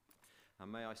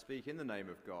And may I speak in the name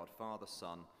of God, Father,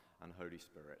 Son, and Holy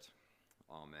Spirit.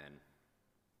 Amen.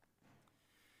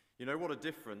 You know what a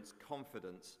difference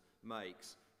confidence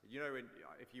makes. You know,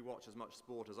 if you watch as much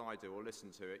sport as I do or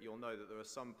listen to it, you'll know that there are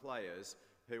some players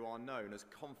who are known as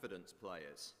confidence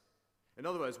players. In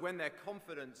other words, when their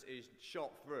confidence is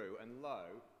shot through and low,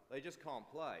 they just can't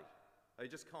play. They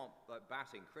just can't bat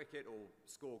in cricket or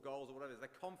score goals or whatever. Their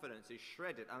confidence is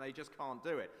shredded and they just can't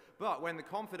do it. But when the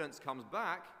confidence comes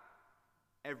back,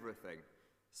 everything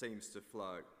seems to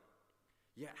flow.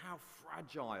 Yet how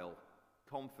fragile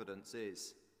confidence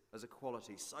is as a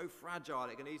quality. So fragile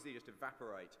it can easily just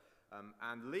evaporate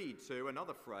and lead to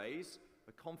another phrase,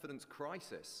 a confidence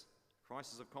crisis.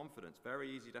 Crisis of confidence, very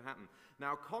easy to happen.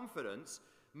 Now, confidence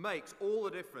makes all the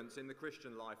difference in the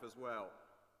Christian life as well.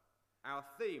 Our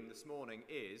theme this morning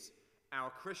is our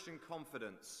Christian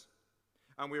confidence.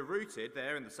 And we're rooted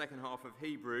there in the second half of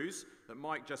Hebrews that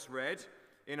Mike just read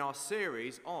in our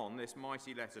series on this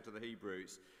mighty letter to the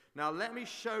Hebrews. Now, let me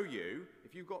show you,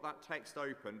 if you've got that text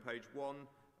open, page 1,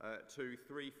 2,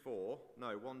 3, 4.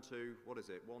 No, 1, 2, what is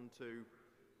it? 1, 2,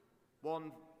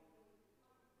 1.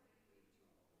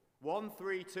 1,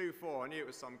 3, 2, 4. I knew it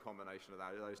was some combination of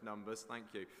those numbers. Thank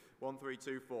you. 1, 3,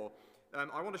 2, 4.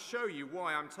 I want to show you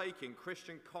why I'm taking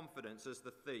Christian confidence as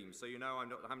the theme, so you know I'm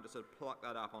not having to sort of pluck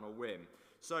that up on a whim.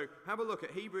 So have a look at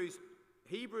Hebrews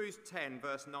 10,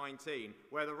 verse 19,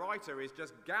 where the writer is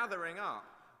just gathering up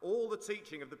all the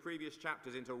teaching of the previous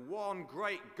chapters into one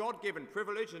great God-given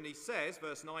privilege, and he says,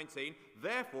 verse 19,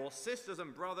 "Therefore, sisters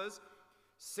and brothers,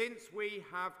 since we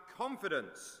have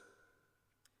confidence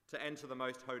to enter the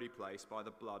most holy place by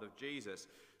the blood of Jesus."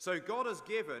 So God has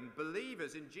given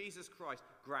believers in Jesus Christ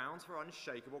grounds for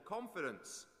unshakable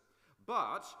confidence.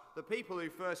 But the people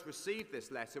who first received this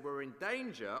letter were in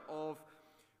danger of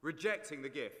rejecting the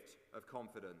gift of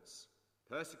confidence.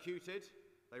 Persecuted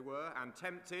they were and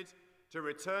tempted to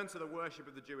return to the worship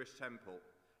of the Jewish temple.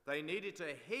 They needed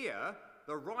to hear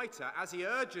the writer as he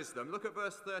urges them. Look at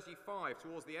verse 35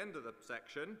 towards the end of the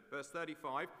section, verse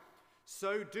 35.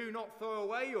 "So do not throw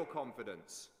away your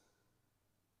confidence.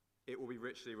 It will be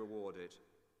richly rewarded."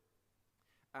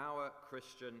 Our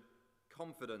Christian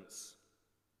confidence.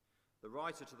 The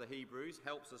writer to the Hebrews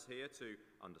helps us here to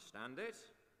understand it.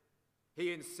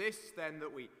 He insists then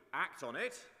that we act on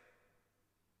it,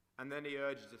 and then he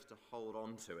urges us to hold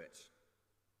on to it.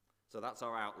 So that's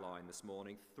our outline this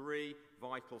morning. 3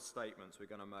 vital statements we're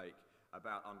going to make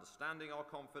about understanding our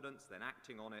confidence, then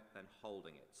acting on it, then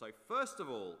holding it. So first of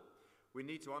all, we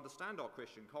need to understand our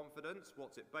Christian confidence.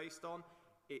 What's it based on?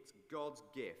 It's God's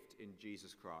gift in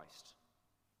Jesus Christ.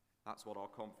 That's what our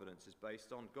confidence is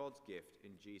based on, God's gift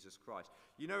in Jesus Christ.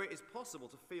 You know, it is possible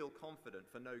to feel confident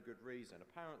for no good reason.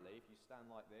 Apparently, if you stand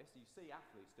like this, you see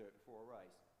athletes do it before a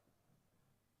race.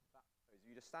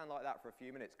 You just stand like that for a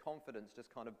few minutes, confidence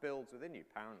just kind of builds within you,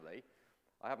 apparently.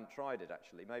 I haven't tried it,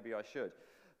 actually. Maybe I should.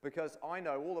 Because I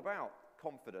know all about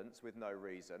confidence with no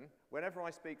reason. Whenever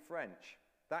I speak French,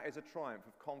 that is a triumph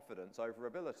of confidence over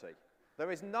ability.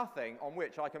 There is nothing on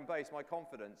which I can base my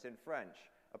confidence in French,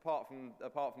 apart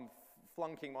from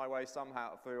flunking my way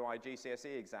somehow through my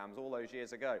GCSE exams all those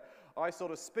years ago. I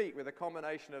sort of speak with a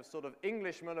combination of sort of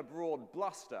Englishman abroad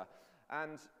bluster,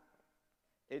 and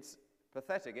it's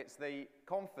pathetic. It's the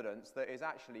confidence that is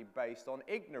actually based on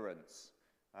ignorance.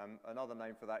 Another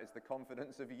name for that is the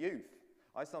confidence of youth.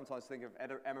 I sometimes think of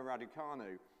Emma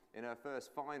Raducanu in her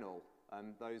first final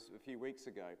those a few weeks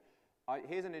ago.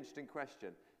 Here's an interesting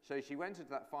question. So she went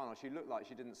into that final, she looked like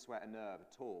she didn't sweat a nerve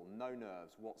at all, no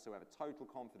nerves whatsoever, total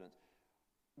confidence.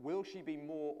 Will she be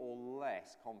more or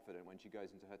less confident when she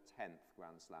goes into her 10th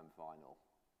Grand Slam final?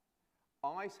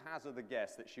 I hazard the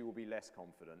guess that she will be less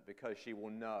confident because she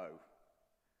will know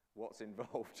what's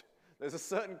involved. There's a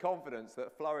certain confidence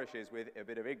that flourishes with a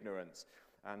bit of ignorance,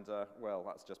 and well,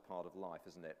 that's just part of life,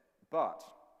 isn't it? But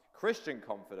Christian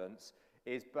confidence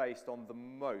is based on the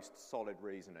most solid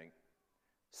reasoning.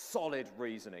 Solid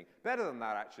reasoning. Better than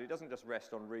that, actually. It doesn't just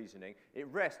rest on reasoning. It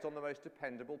rests on the most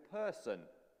dependable person.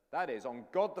 That is, on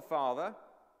God the Father,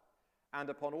 and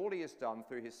upon all he has done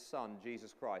through his Son,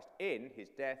 Jesus Christ, in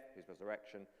his death, his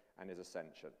resurrection, and his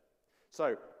ascension.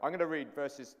 So, I'm going to read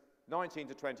verses 19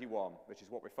 to 21, which is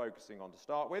what we're focusing on to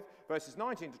start with. Verses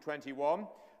 19 to 21,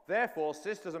 "Therefore,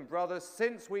 sisters and brothers,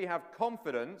 since we have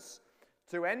confidence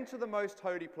to enter the most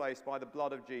holy place by the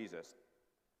blood of Jesus,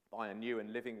 by a new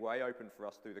and living way opened for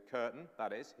us through the curtain,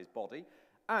 that is, his body,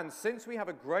 and since we have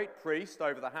a great priest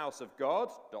over the house of God, ...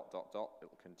 It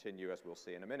will continue as we'll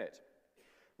see in a minute.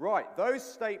 Right, those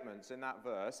statements in that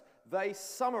verse, they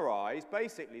summarize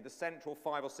basically the central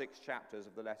 5 or 6 chapters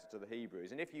of the letter to the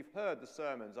Hebrews. And if you've heard the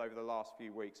sermons over the last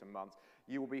few weeks and months,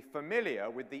 you will be familiar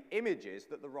with the images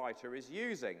that the writer is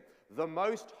using. The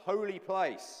most holy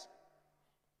place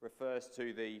refers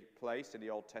to the place in the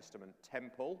Old Testament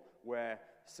temple where,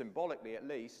 symbolically at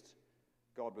least,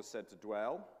 God was said to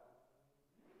dwell.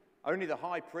 Only the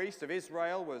high priest of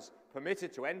Israel was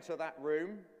permitted to enter that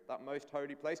room, that most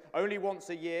holy place, only once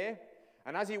a year.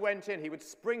 And as he went in, he would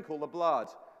sprinkle the blood,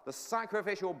 the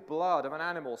sacrificial blood of an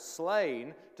animal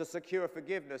slain to secure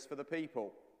forgiveness for the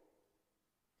people.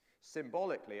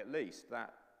 Symbolically, at least,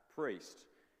 that priest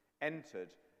entered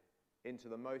into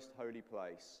the most holy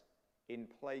place in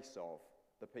place of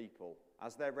the people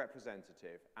as their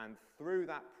representative, and through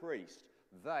that priest,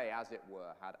 they, as it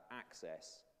were, had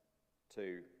access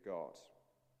to God.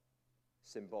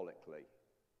 Symbolically.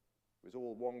 It was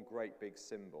all one great big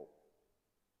symbol.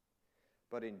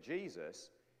 But in Jesus,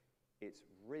 it's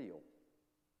real.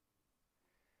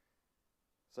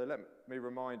 So let me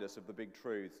remind us of the big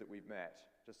truths that we've met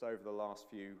just over the last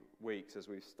few weeks as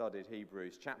we've studied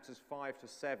Hebrews. Chapters 5 to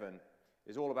 7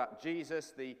 is all about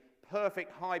Jesus, the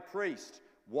perfect high priest,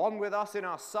 one with us in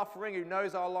our suffering, who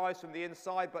knows our lives from the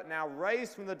inside, but now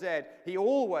raised from the dead, he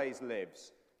always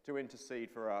lives to intercede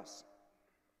for us.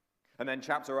 And then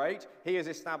chapter 8, he has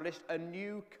established a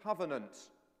new covenant.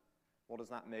 What does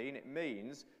that mean? It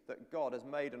means that God has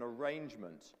made an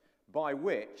arrangement by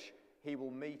which he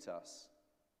will meet us,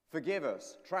 forgive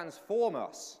us, transform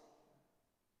us.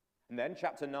 And then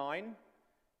chapter 9,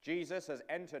 Jesus has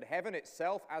entered heaven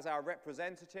itself as our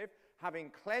representative, having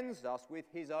cleansed us with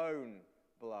his own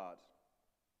blood.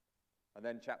 And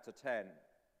then chapter 10,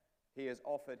 he has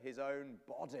offered his own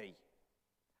body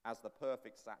as the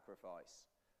perfect sacrifice,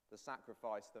 the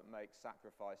sacrifice that makes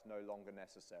sacrifice no longer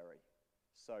necessary.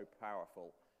 So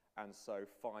powerful and so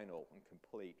final and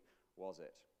complete was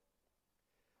it.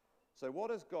 So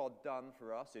what has God done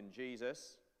for us in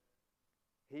Jesus?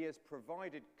 He has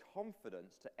provided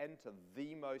confidence to enter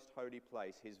the most holy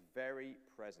place, his very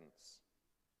presence.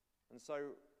 And so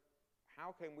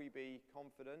how can we be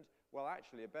confident? Well,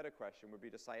 actually, a better question would be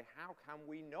to say, how can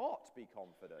we not be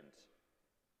confident,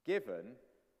 given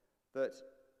that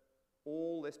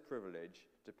all this privilege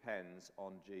depends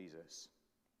on Jesus?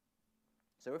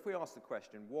 So if we ask the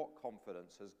question, what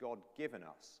confidence has God given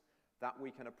us that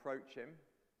we can approach him,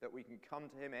 that we can come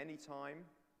to him any time?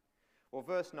 Well,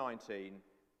 verse 19,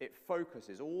 it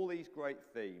focuses all these great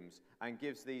themes and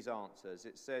gives these answers.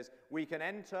 It says, we can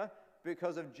enter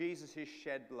because of Jesus'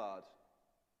 shed blood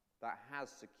that has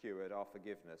secured our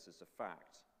forgiveness as a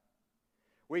fact.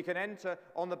 We can enter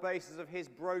on the basis of his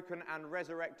broken and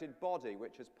resurrected body,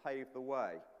 which has paved the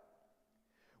way.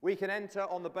 We can enter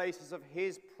on the basis of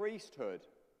his priesthood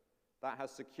that has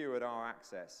secured our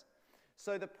access.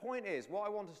 So the point is, what I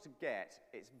want us to get,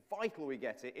 it's vital we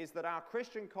get it, is that our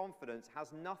Christian confidence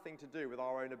has nothing to do with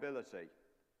our own ability.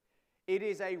 It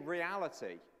is a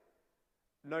reality,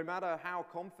 no matter how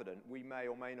confident we may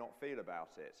or may not feel about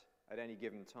it at any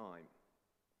given time.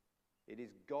 It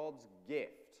is God's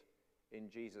gift in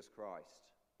Jesus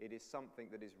Christ. It is something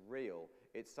that is real.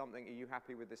 It's something, are you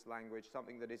happy with this language?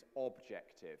 Something that is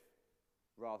objective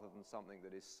rather than something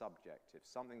that is subjective.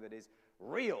 Something that is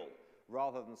real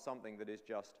rather than something that is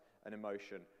just an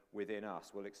emotion within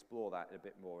us. We'll explore that a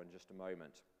bit more in just a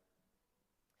moment.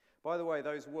 By the way,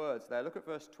 those words there, look at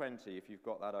verse 20 if you've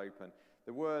got that open.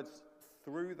 The words,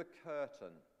 through the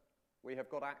curtain. We have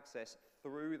got access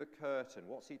through the curtain.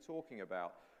 What's he talking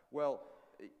about? Well,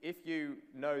 if you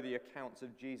know the accounts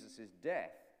of Jesus'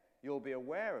 death, you'll be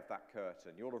aware of that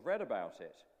curtain. You'll have read about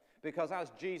it. Because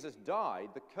as Jesus died,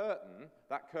 the curtain,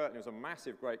 that curtain was a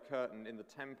massive great curtain in the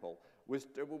temple, which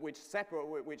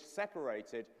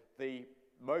separated the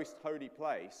most holy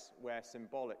place where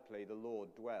symbolically the Lord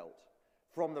dwelt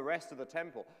from the rest of the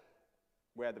temple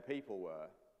where the people were.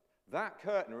 That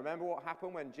curtain, remember what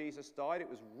happened when Jesus died? It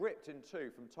was ripped in two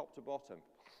from top to bottom,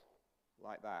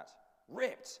 like that.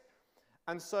 Ripped.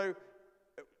 And so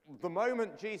the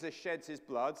moment Jesus sheds his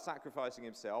blood, sacrificing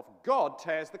himself, God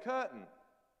tears the curtain,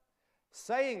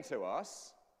 saying to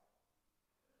us,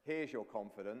 here's your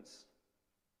confidence.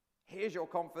 Here's your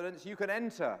confidence. You can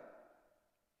enter.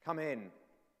 Come in.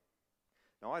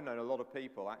 Now, I've known a lot of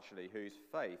people, actually, whose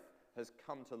faith has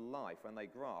come to life when they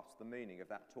grasp the meaning of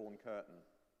that torn curtain.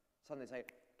 Suddenly say,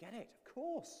 get it, of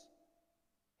course.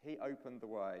 He opened the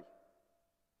way.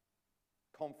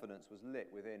 Confidence was lit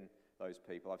within those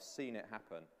people. I've seen it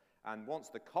happen. And once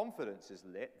the confidence is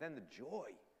lit, then the joy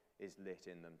is lit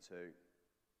in them too.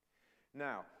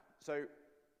 Now, so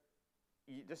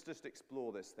just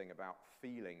explore this thing about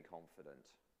feeling confident.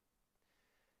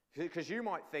 Because you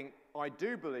might think, I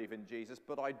do believe in Jesus,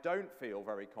 but I don't feel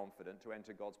very confident to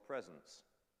enter God's presence,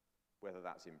 whether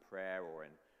that's in prayer or in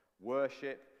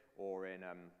worship or in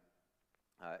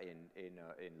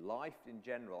life in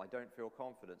general, I don't feel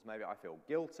confidence. Maybe I feel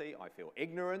guilty, I feel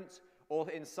ignorant, or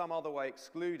in some other way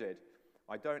excluded.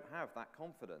 I don't have that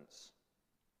confidence.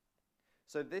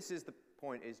 So this is the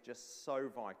point, is just so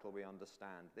vital we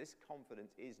understand. This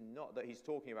confidence is not, that he's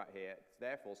talking about here,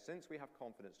 therefore, since we have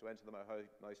confidence to enter the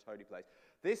most holy place,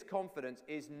 this confidence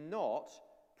is not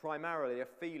primarily a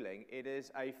feeling, it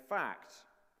is a fact.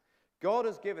 God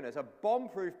has given us a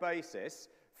bomb-proof basis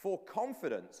for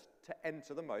confidence to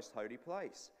enter the most holy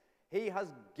place. He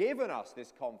has given us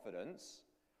this confidence,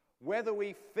 whether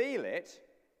we feel it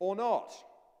or not.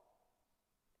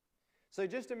 So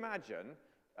just imagine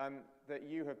that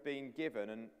you have been given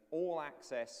an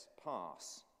all-access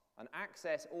pass, an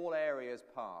access all areas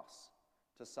pass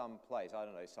to some place, I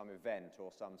don't know, some event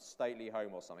or some stately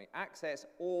home or something. Access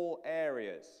all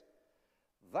areas.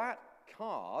 That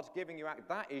card giving you,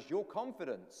 that is your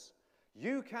confidence.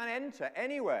 You can enter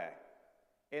anywhere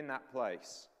in that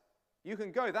place. You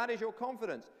can go, that is your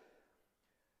confidence.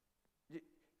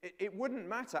 It wouldn't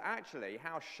matter actually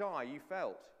how shy you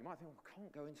felt. You might think, well, I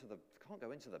can't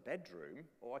go into the bedroom,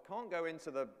 or I can't go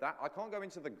into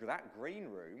that green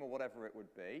room, or whatever it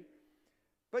would be.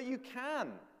 But you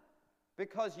can,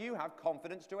 because you have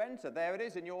confidence to enter. There it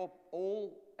is in your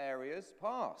all areas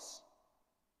pass.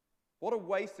 What a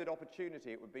wasted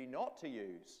opportunity it would be not to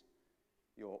use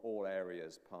your all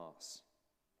areas pass.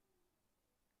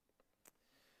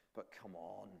 But come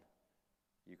on,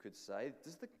 you could say,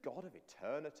 does the God of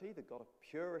eternity, the God of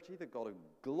purity, the God of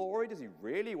glory, does he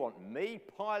really want me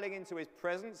piling into his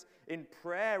presence in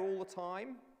prayer all the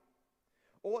time?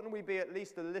 Oughtn't we be at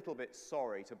least a little bit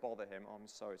sorry to bother him? Oh, I'm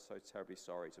so terribly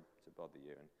sorry to bother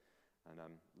you. And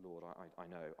Lord,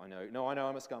 I know. No, I know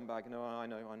I'm a scumbag. No, I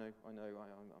know.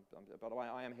 But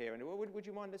I am here. And would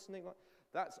you mind listening?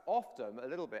 That's often a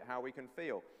little bit how we can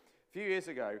feel. A few years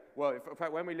ago, well, in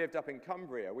fact, when we lived up in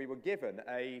Cumbria, we were given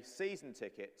a season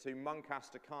ticket to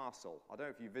Muncaster Castle. I don't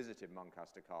know if you visited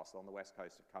Muncaster Castle on the west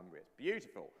coast of Cumbria. It's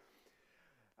beautiful.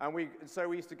 And so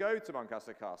we used to go to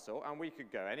Muncaster Castle, and we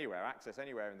could go anywhere, access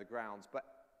anywhere in the grounds. But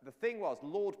the thing was,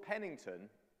 Lord Pennington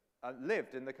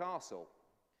lived in the castle.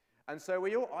 And so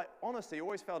I honestly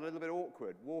always felt a little bit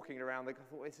awkward walking around. I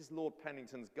thought, this is Lord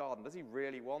Pennington's garden. Does he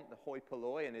really want the hoi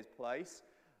polloi in his place?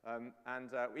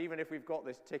 Even if we've got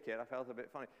this ticket, I felt a bit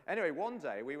funny. Anyway, one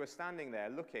day we were standing there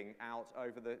looking out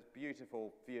over the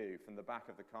beautiful view from the back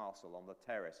of the castle on the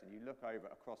terrace, and you look over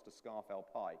across to Scafell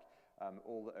Pike,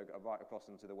 right across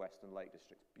into the Western Lake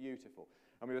District. Beautiful.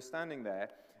 And we were standing there,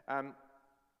 and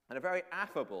a very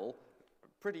affable,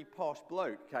 pretty posh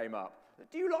bloke came up.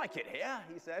 Do you like it here?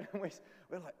 He said. And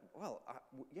we're like, well,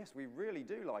 yes, we really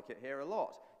do like it here a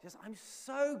lot. He says, I'm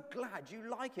so glad you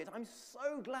like it. I'm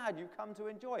so glad you've come to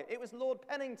enjoy it. It was Lord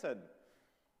Pennington.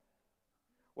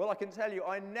 Well, I can tell you,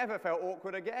 I never felt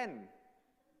awkward again.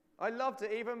 I loved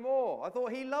it even more. I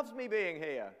thought, he loves me being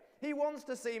here. He wants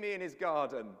to see me in his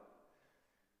garden.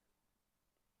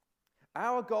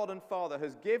 Our God and Father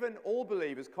has given all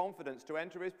believers confidence to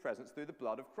enter his presence through the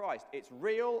blood of Christ. It's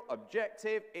real,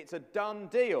 objective, it's a done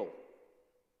deal.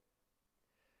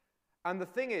 And the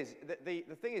thing is,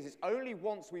 it's only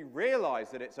once we realize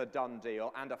that it's a done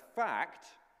deal and a fact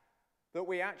that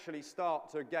we actually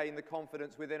start to gain the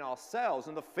confidence within ourselves,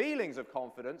 and the feelings of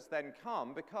confidence then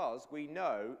come because we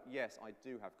know, yes, I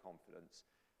do have confidence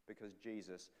because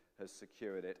Jesus has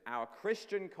secured it. Our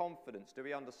Christian confidence, do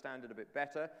we understand it a bit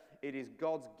better? It is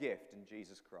God's gift in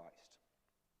Jesus Christ.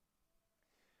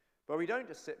 But we don't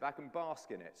just sit back and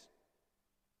bask in it.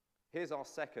 Here's our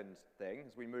second thing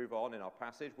as we move on in our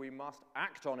passage. We must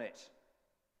act on it.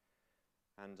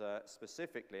 And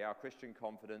specifically, our Christian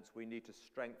confidence, we need to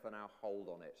strengthen our hold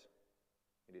on it.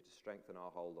 We need to strengthen our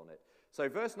hold on it. So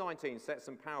verse 19 sets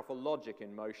some powerful logic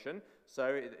in motion. So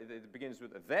it begins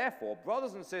with, therefore,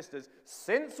 brothers and sisters,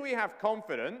 since we have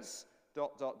confidence, ...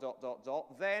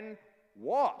 then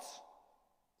what?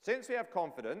 Since we have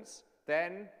confidence,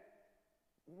 then,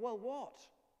 well, what?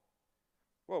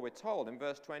 Well, we're told in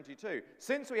verse 22,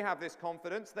 since we have this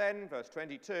confidence, then, verse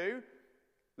 22,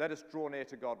 let us draw near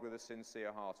to God with a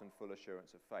sincere heart and full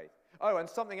assurance of faith. Oh, and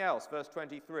something else, verse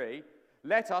 23,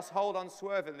 let us hold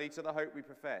unswervingly to the hope we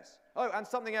profess. Oh, and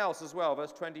something else as well,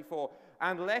 verse 24,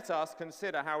 and let us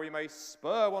consider how we may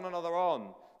spur one another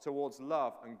on towards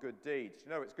love and good deeds.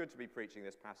 You know, it's good to be preaching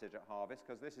this passage at Harvest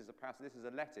because this is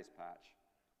a lettuce patch.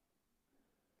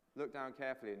 Look down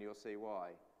carefully and you'll see why.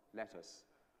 Lettuce.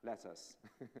 Lettuce.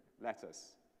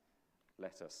 Lettuce.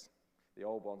 Lettuce. The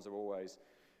old ones are always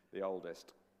the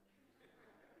oldest.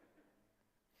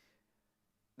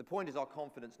 The point is our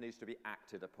confidence needs to be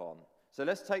acted upon. So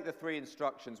let's take the three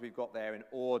instructions we've got there in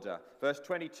order. Verse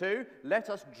 22, let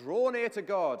us draw near to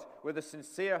God with a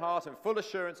sincere heart and full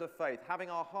assurance of faith, having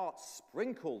our hearts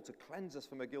sprinkled to cleanse us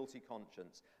from a guilty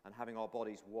conscience and having our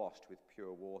bodies washed with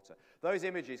pure water. Those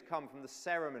images come from the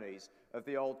ceremonies of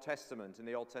the Old Testament and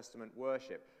the Old Testament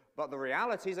worship. But the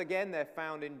realities, again, they're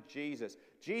found in Jesus.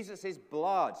 Jesus'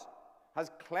 blood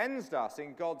has cleansed us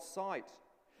in God's sight.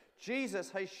 Jesus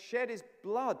has shed his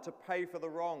blood to pay for the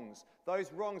wrongs,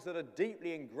 those wrongs that are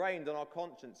deeply ingrained in our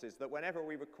consciences, that whenever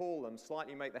we recall them,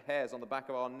 slightly make the hairs on the back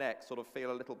of our neck sort of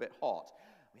feel a little bit hot.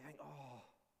 We think, oh,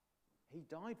 he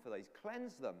died for these,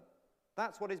 cleansed them.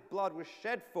 That's what his blood was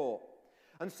shed for.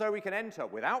 And so we can enter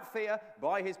without fear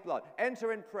by his blood,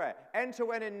 enter in prayer, enter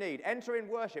when in need, enter in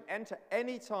worship, enter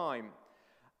any time.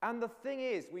 And the thing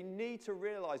is, we need to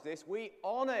realize this, we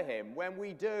honor him when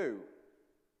we do.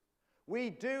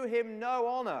 We do him no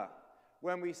honor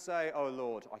when we say, oh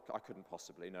Lord, I couldn't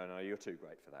possibly. No, you're too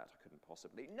great for that. I couldn't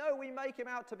possibly. No, we make him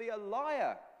out to be a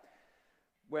liar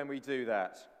when we do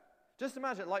that. Just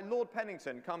imagine, like Lord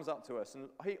Pennington comes up to us, and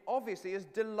he obviously is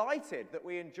delighted that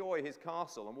we enjoy his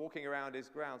castle and walking around his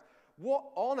grounds. What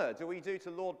honor do we do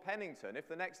to Lord Pennington if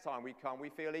the next time we come we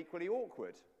feel equally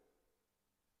awkward?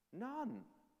 None.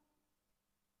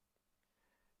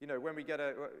 You know, when we get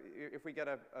if we get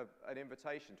an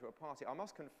invitation to a party, I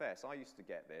must confess, I used to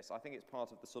get this. I think it's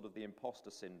part of the sort of the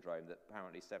imposter syndrome that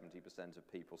apparently 70%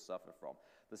 of people suffer from,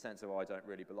 the sense of, oh, I don't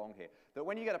really belong here. That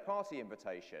when you get a party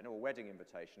invitation or wedding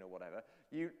invitation or whatever,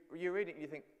 you read it and you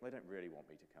think, well, they don't really want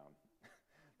me to come.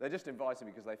 They're just inviting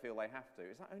me because they feel they have to.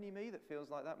 Is that only me that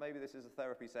feels like that? Maybe this is a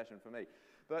therapy session for me.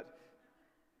 But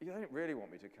you don't really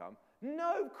want me to come.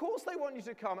 No, of course they want you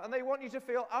to come, and they want you to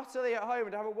feel utterly at home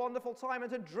and to have a wonderful time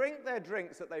and to drink their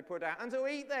drinks that they put out and to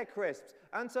eat their crisps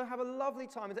and to have a lovely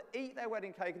time and to eat their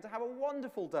wedding cake and to have a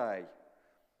wonderful day.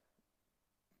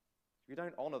 We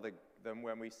don't honor them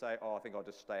when we say, oh, I think I'll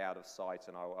just stay out of sight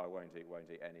and I won't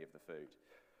eat any of the food.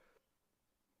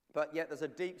 But yet there's a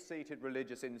deep-seated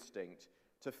religious instinct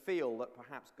to feel that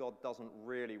perhaps God doesn't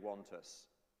really want us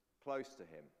close to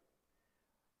him.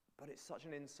 But it's such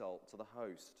an insult to the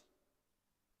host.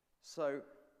 So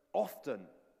often,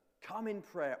 come in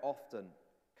prayer often.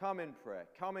 Come in prayer,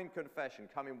 come in confession,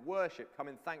 come in worship, come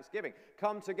in thanksgiving.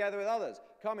 Come together with others.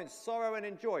 Come in sorrow and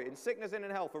in joy, in sickness and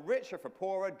in health, for richer, for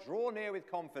poorer. Draw near with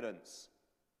confidence,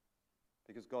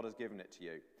 because God has given it to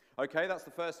you. Okay, that's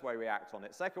the first way we act on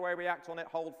it. Second way we act on it,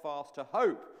 hold fast to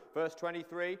hope. Verse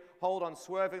 23, hold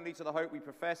unswervingly to the hope we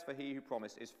profess, for he who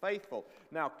promised is faithful.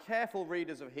 Now, careful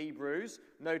readers of Hebrews,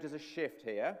 notice a shift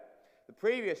here. The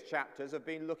previous chapters have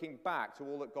been looking back to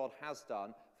all that God has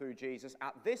done through Jesus.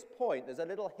 At this point, there's a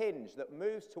little hinge that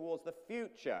moves towards the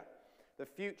future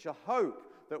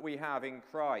hope that we have in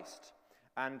Christ.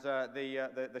 And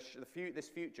this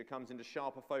future comes into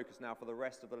sharper focus now for the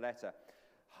rest of the letter.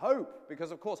 Hope,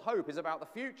 because of course hope is about the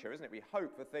future, isn't it? We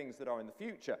hope for things that are in the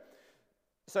future.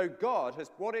 So God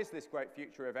has, what is this great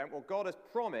future event? Well, God has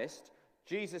promised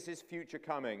Jesus' future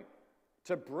coming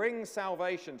to bring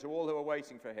salvation to all who are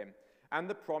waiting for him. And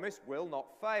the promise will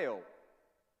not fail.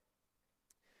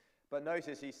 But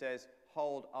notice he says,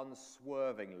 hold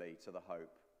unswervingly to the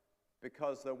hope,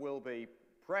 because there will be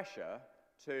pressure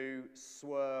to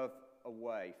swerve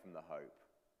away from the hope.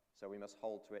 So we must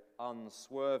hold to it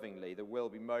unswervingly. There will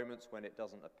be moments when it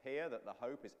doesn't appear that the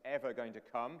hope is ever going to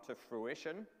come to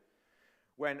fruition,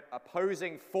 when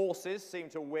opposing forces seem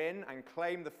to win and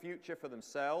claim the future for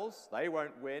themselves. They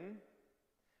won't win.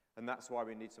 And that's why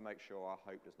we need to make sure our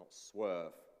hope does not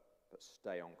swerve, but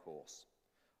stay on course.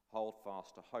 Hold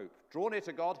fast to hope. Draw near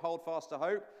to God, hold fast to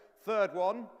hope. Third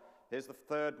one, here's the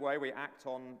third way we act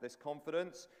on this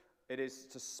confidence. It is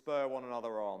to spur one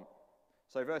another on.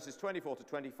 So verses 24 to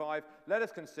 25, let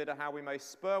us consider how we may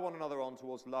spur one another on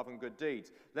towards love and good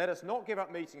deeds. Let us not give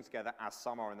up meeting together, as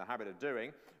some are in the habit of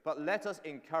doing, but let us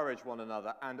encourage one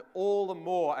another, and all the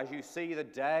more as you see the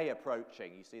day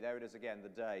approaching. You see, there it is again, the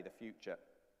day, the future.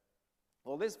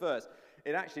 Well, this verse,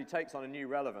 it actually takes on a new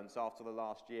relevance after the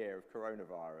last year of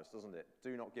coronavirus, doesn't it?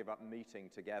 Do not give up meeting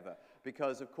together.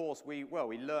 Because, of course, we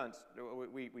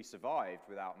survived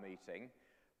without meeting,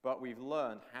 but we've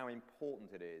learned how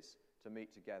important it is to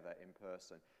meet together in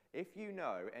person. If you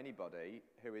know anybody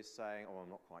who is saying, oh, I'm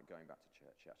not quite going back to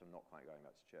church yet, I'm not quite going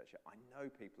back to church yet, I know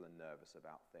people are nervous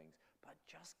about things, but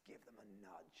just give them a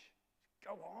nudge.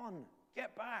 Go on,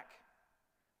 get back.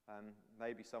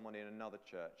 Maybe someone in another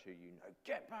church who you know,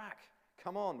 get back.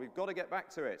 Come on, we've got to get back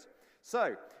to it.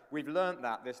 So, we've learnt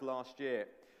that this last year.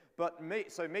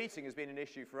 So meeting has been an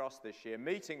issue for us this year.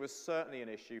 Meeting was certainly an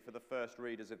issue for the first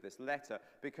readers of this letter,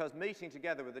 because meeting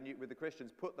together with the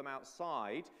Christians put them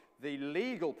outside the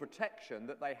legal protection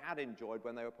that they had enjoyed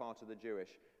when they were part of the Jewish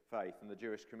faith and the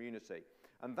Jewish community.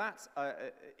 And that's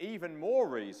even more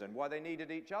reason why they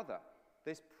needed each other,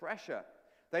 this pressure.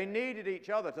 They needed each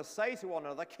other to say to one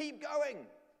another, keep going.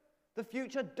 The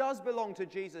future does belong to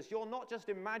Jesus. You're not just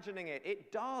imagining it,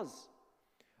 it does.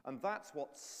 And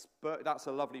that's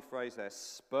a lovely phrase there,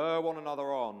 spur one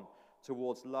another on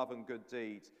towards love and good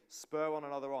deeds. Spur one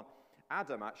another on.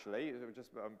 Adam, actually, we were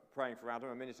just praying for Adam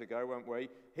a minute ago, weren't we?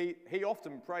 He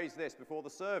often prays this before the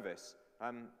service,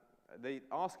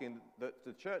 asking that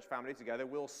the church family together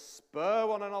will spur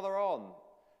one another on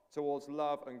towards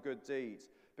love and good deeds.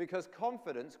 Because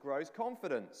confidence grows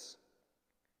confidence.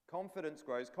 Confidence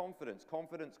grows confidence.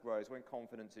 Confidence grows when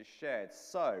confidence is shared.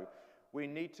 So, we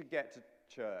need to get to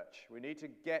church. We need to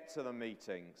get to the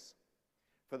meetings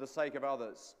for the sake of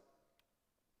others.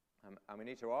 And we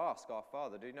need to ask our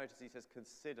Father. Do you notice he says,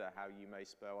 consider how you may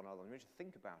spur one another. We need to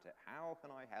think about it. How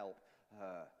can I help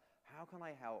her? How can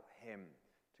I help him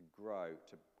to grow,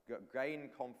 to gain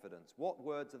confidence? What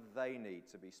words do they need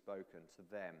to be spoken to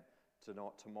them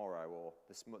tomorrow or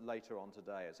later on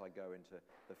today as I go into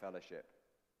the fellowship?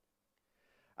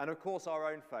 And of course,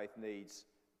 our own faith needs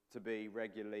to be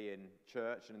regularly in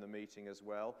church and in the meeting as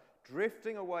well.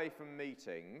 Drifting away from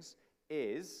meetings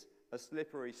is a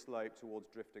slippery slope towards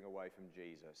drifting away from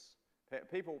Jesus.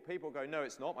 People go, no,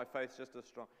 it's not, my faith's just as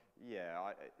strong.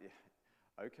 Yeah,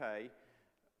 okay,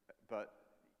 but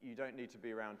you don't need to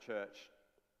be around church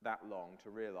that long to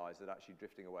realize that actually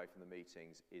drifting away from the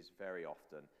meetings is very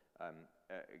often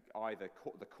either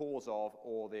the cause of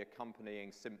or the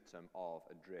accompanying symptom of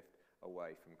a drift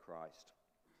away from Christ.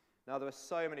 Now, there are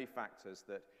so many factors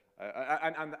that,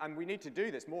 and we need to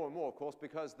do this more and more, of course,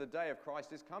 because the day of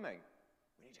Christ is coming.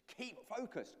 We need to keep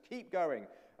focused, keep going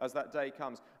as that day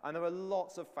comes. And there are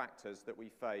lots of factors that we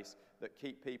face that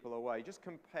keep people away. Just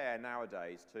compare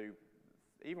nowadays to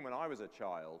even when I was a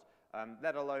child,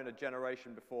 let alone a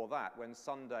generation before that, when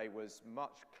Sunday was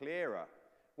much clearer.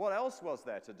 What else was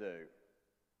there to do?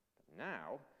 But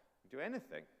now, you can do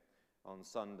anything on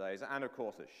Sundays, and of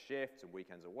course there's shifts and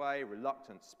weekends away,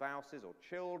 reluctant spouses or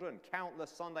children, countless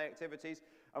Sunday activities,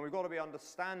 and we've got to be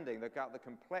understanding the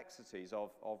complexities of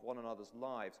one another's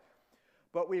lives.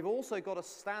 But we've also got to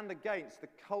stand against the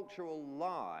cultural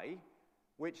lie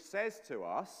which says to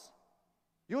us,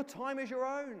 your time is your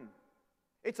own.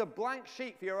 It's a blank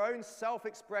sheet for your own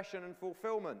self-expression and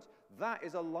fulfillment. That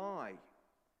is a lie.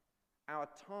 Our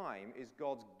time is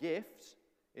God's gift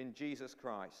in Jesus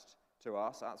Christ to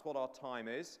us. That's what our time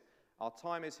is. Our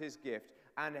time is his gift,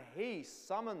 and he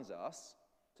summons us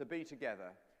to be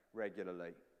together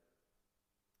regularly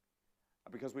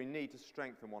because we need to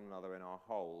strengthen one another in our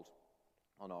hold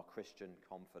on our Christian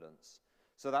confidence.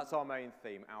 So that's our main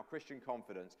theme, our Christian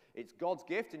confidence. It's God's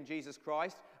gift in Jesus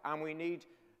Christ, and we need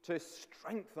to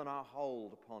strengthen our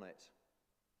hold upon it.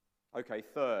 Okay,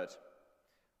 third,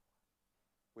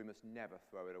 we must never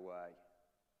throw it away.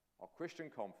 Our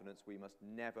Christian confidence, we must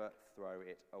never throw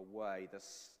it away. The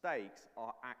stakes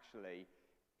are actually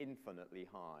infinitely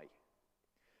high.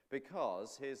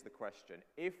 Because, here's the question,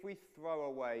 if we throw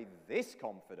away this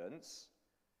confidence,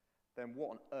 then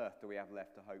what on earth do we have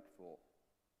left to hope for?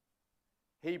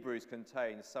 Hebrews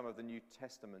contains some of the New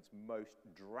Testament's most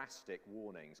drastic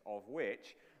warnings, of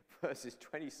which verses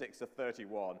 26 to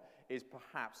 31 is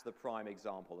perhaps the prime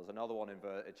example. There's another one in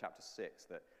chapter 6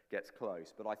 that gets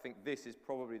close, but I think this is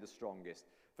probably the strongest.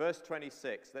 Verse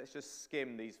 26, let's just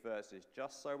skim these verses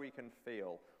just so we can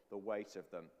feel the weight of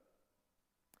them.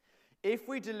 If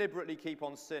we deliberately keep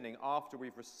on sinning after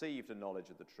we've received a knowledge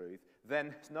of the truth,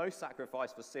 then no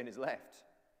sacrifice for sin is left.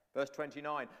 Verse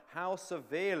 29, how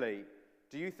severely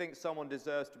do you think someone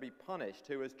deserves to be punished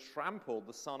who has trampled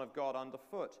the Son of God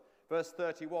underfoot? Verse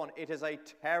 31, it is a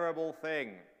terrible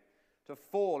thing to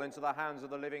fall into the hands of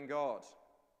the living God.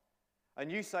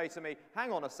 And you say to me,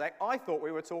 hang on a sec, I thought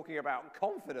we were talking about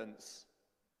confidence.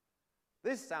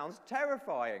 This sounds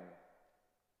terrifying.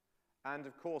 And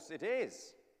of course it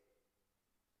is.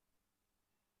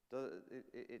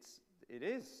 It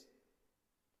is.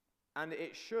 And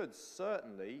it should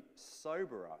certainly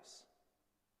sober us.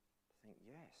 Think,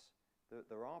 yes,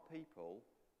 there are people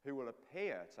who will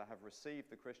appear to have received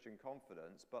the Christian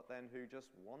confidence, but then who just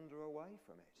wander away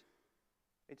from it.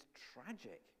 It's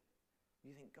tragic.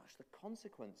 You think, gosh, the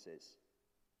consequences.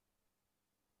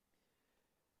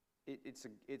 It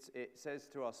says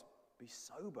to us, be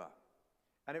sober.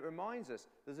 And it reminds us,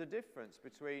 there's a difference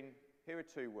between, here are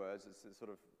two words that's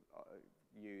sort of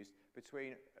used,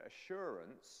 between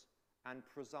assurance and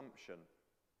presumption.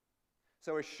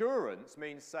 So assurance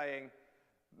means saying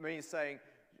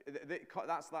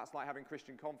that's like having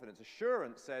Christian confidence.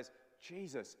 Assurance says,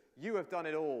 Jesus, you have done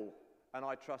it all, and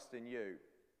I trust in you.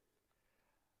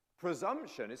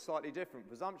 Presumption is slightly different.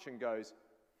 Presumption goes,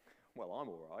 well, I'm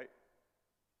all right.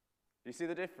 You see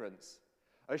the difference?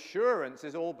 Assurance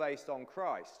is all based on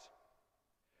Christ.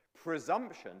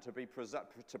 Presumption,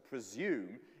 to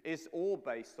presume, is all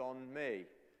based on me.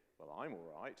 Well, I'm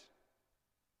all right.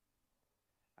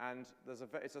 And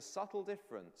it's a subtle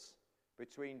difference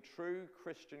between true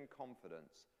Christian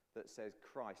confidence that says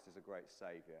Christ is a great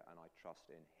Saviour and I trust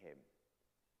in him,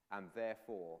 and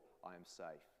therefore I am safe.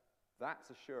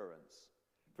 That's assurance.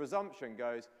 Presumption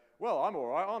goes, well, I'm all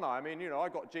right, aren't I? I mean, I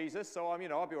got Jesus, so I'll be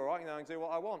all right, and I can do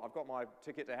what I want. I've got my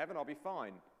ticket to heaven, I'll be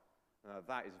fine.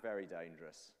 That is very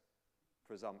dangerous.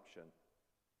 Presumption.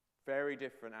 Very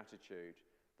different attitude.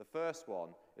 The first one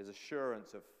is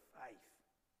assurance of faith.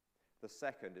 The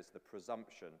second is the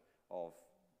presumption of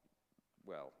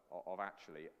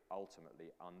actually, ultimately,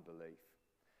 unbelief.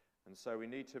 And so we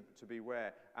need to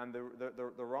beware. And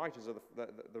the writers of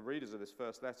the readers of this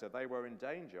first letter, they were in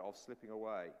danger of slipping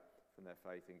away from their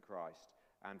faith in Christ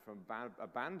and from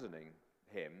abandoning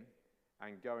him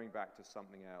and going back to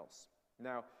something else.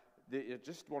 Now, I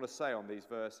just want to say on these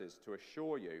verses to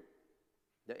assure you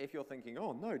that if you're thinking,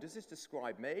 oh no, does this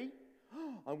describe me?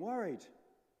 I'm worried.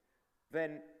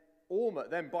 Then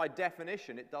by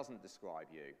definition, it doesn't describe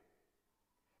you.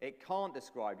 It can't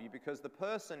describe you because the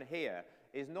person here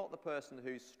is not the person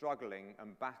who's struggling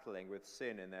and battling with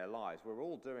sin in their lives. We're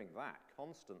all doing that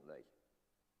constantly.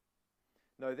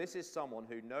 No, this is someone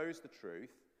who knows the truth,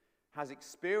 has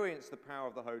experienced the power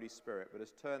of the Holy Spirit, but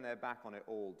has turned their back on it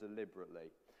all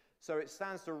deliberately. So it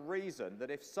stands to reason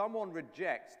that if someone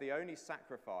rejects the only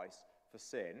sacrifice for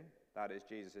sin, that is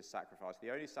Jesus' sacrifice, the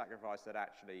only sacrifice that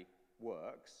actually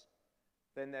works,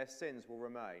 then their sins will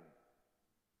remain.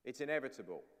 It's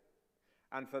inevitable.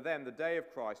 And for them, the day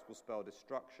of Christ will spell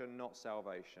destruction, not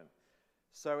salvation.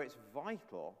 So it's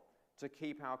vital to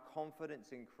keep our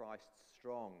confidence in Christ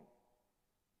strong.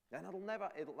 And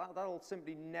that'll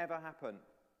simply never happen.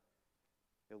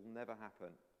 It'll never happen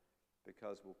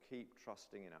because we'll keep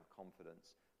trusting in our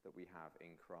confidence that we have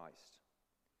in Christ.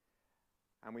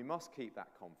 And we must keep that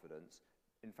confidence,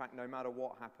 in fact, no matter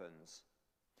what happens,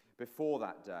 before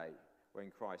that day when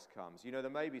Christ comes. There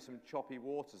may be some choppy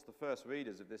waters. The first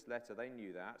readers of this letter, they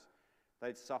knew that.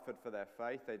 They'd suffered for their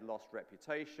faith. They'd lost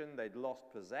reputation. They'd lost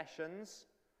possessions.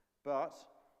 But,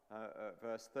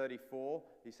 verse 34,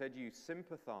 he said, you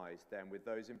sympathized then with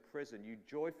those in prison. You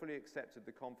joyfully accepted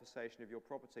the confiscation of your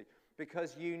property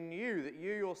because you knew that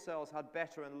you yourselves had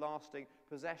better and lasting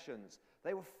possessions.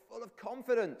 They were full of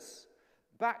confidence.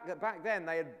 Back then,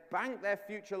 they had banked their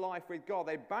future life with God.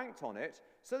 They banked on it,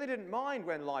 so they didn't mind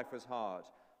when life was hard.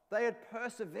 They had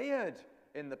persevered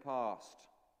in the past.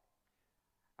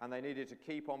 And they needed to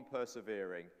keep on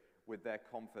persevering with their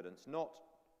confidence, not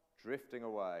drifting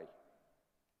away,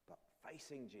 but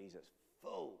facing Jesus,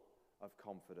 full of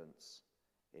confidence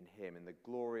in him, in the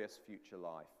glorious future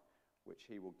life which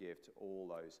he will give to all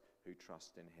those who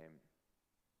trust in him.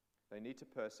 They need to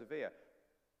persevere,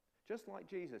 just like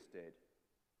Jesus did.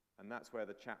 And that's where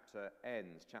the chapter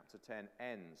ends. Chapter 10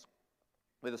 ends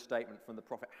with a statement from the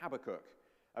prophet Habakkuk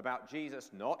about Jesus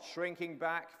not shrinking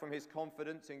back from his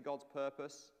confidence in God's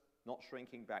purpose, not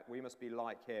shrinking back. We must be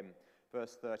like him.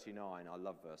 Verse 39, I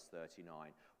love verse 39.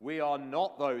 We are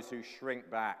not those who shrink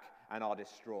back and are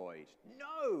destroyed.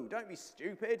 No, don't be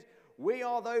stupid. We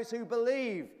are those who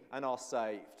believe and are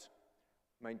saved,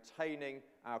 maintaining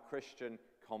our Christian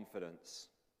confidence.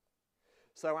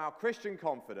 So our Christian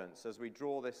confidence, as we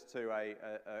draw this to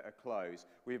a close,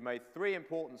 we've made three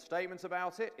important statements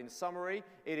about it. In summary,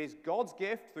 it is God's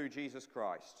gift through Jesus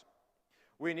Christ.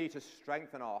 We need to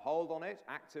strengthen our hold on it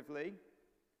actively.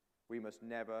 We must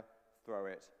never throw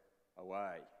it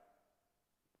away.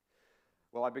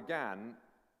 Well, I began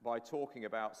by talking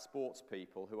about sports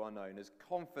people who are known as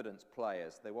confidence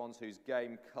players, the ones whose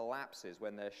game collapses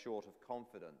when they're short of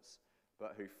confidence,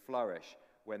 but who flourish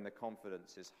when the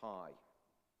confidence is high.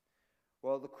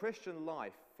 Well, the Christian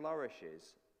life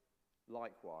flourishes,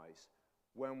 likewise,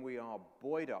 when we are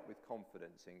buoyed up with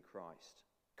confidence in Christ.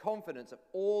 Confidence of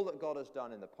all that God has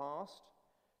done in the past,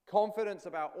 confidence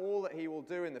about all that he will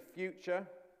do in the future.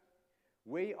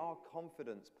 We are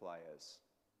confidence players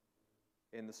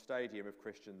in the stadium of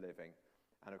Christian living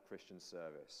and of Christian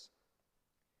service.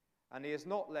 And he has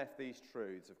not left these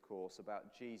truths, of course,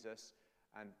 about Jesus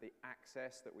and the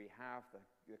access that we have,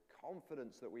 the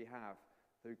confidence that we have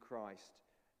through Christ,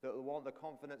 the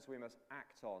confidence we must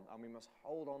act on and we must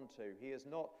hold on to. He has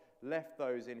not left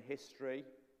those in history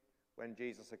when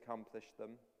Jesus accomplished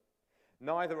them.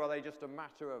 Neither are they just a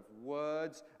matter of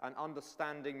words and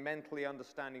mentally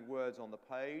understanding words on the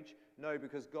page. No,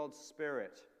 because God's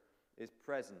Spirit is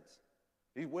present.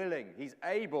 He's willing, he's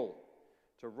able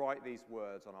to write these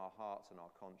words on our hearts and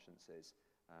our consciences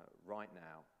right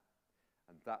now.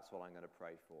 And that's what I'm going to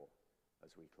pray for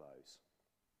as we close.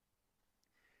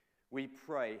 We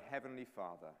pray, Heavenly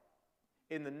Father,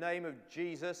 in the name of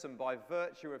Jesus and by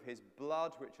virtue of his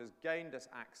blood which has gained us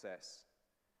access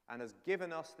and has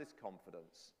given us this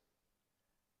confidence,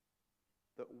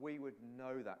 that we would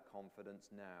know that confidence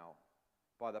now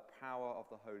by the power of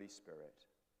the Holy Spirit.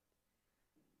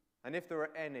 And if there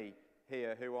are any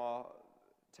here who are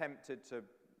tempted to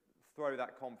throw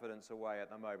that confidence away at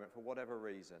the moment for whatever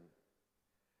reason,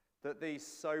 that these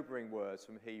sobering words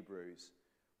from Hebrews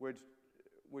would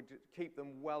keep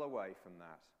them well away from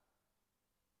that,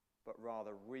 but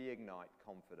rather reignite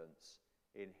confidence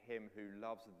in him who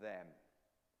loves them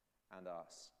and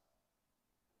us.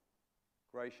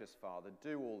 Gracious Father,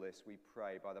 do all this, we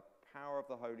pray, by the power of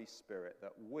the Holy Spirit,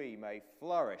 that we may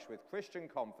flourish with Christian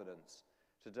confidence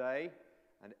today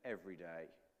and every day.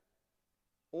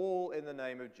 All in the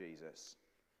name of Jesus.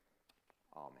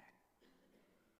 Amen.